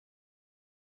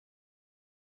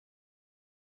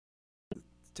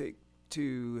Take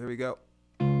two, here we go.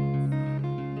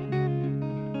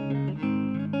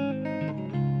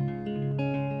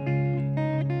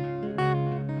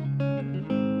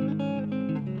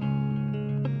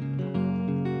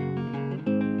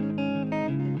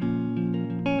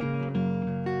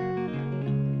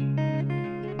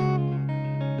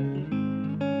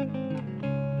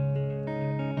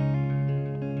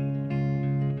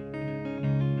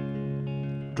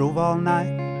 Drove all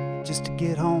night just to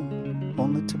get home,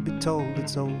 only to be told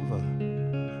it's over.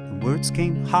 The words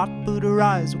came hot, but her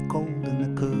eyes were cold, and they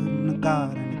couldn't have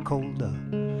got any colder.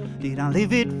 Did I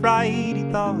live it right? He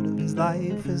thought of his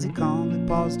life as he calmly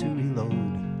paused to reload.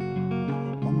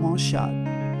 One more shot,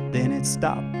 then it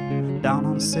stopped down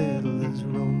on Settlers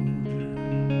Road.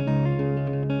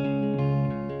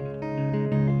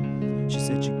 She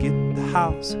said she'd get the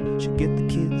house, she'd get the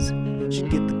kids, she'd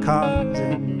get the cars,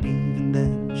 and even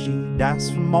then she'd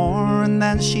ask for more, and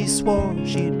then she swore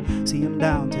she'd see him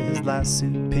down to his last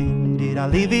suit pin. Did I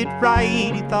live it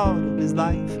right? He thought of his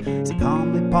life as he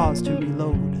calmly paused to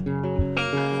reload.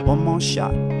 One more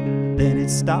shot, then it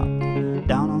stopped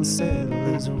down on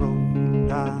Settlers Road.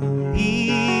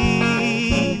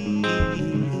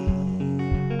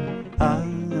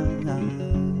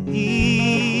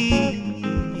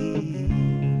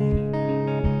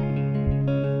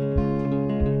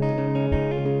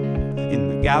 In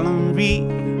the gallery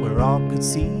where all could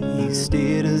see, he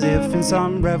stared as if in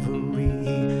some reverie.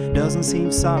 He doesn't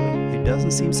seem sorry, he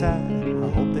doesn't seem sad. I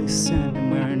hope they send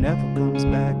him where he never comes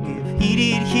back. If he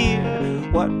did hear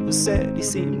what was said, he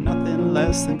seemed nothing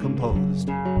less than composed.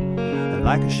 And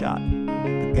like a shot,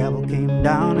 the gavel came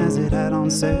down as it had on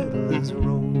Settlers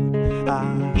Road.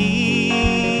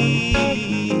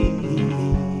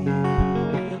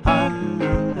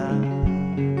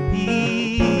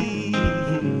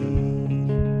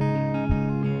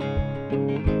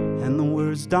 And the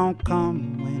words don't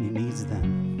come when he needs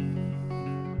them,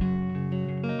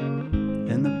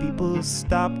 and the people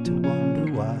stop to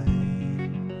wonder why.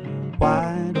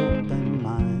 Wide open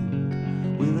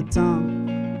mind with a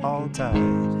tongue all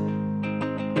tied.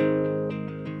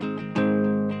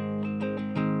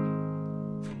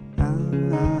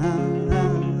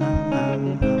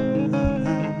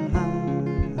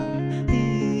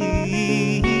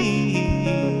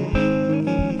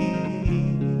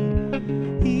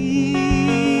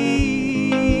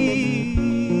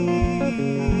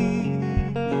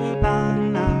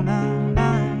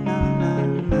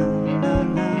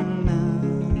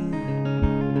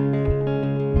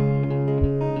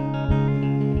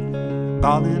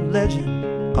 Call it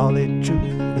legend, call it truth.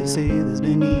 They say there's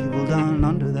been evil done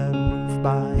under that roof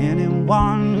by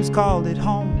anyone who's called it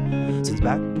home since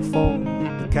back before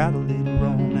the cattle did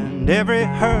roam. And every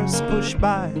hearse pushed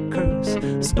by a curse,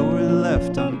 a story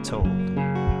left untold.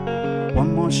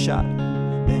 One more shot,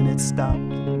 then it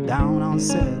stopped down on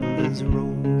Settlers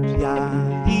Road.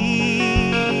 Yeah.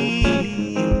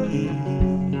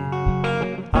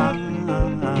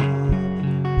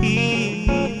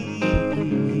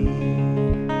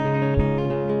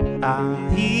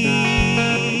 He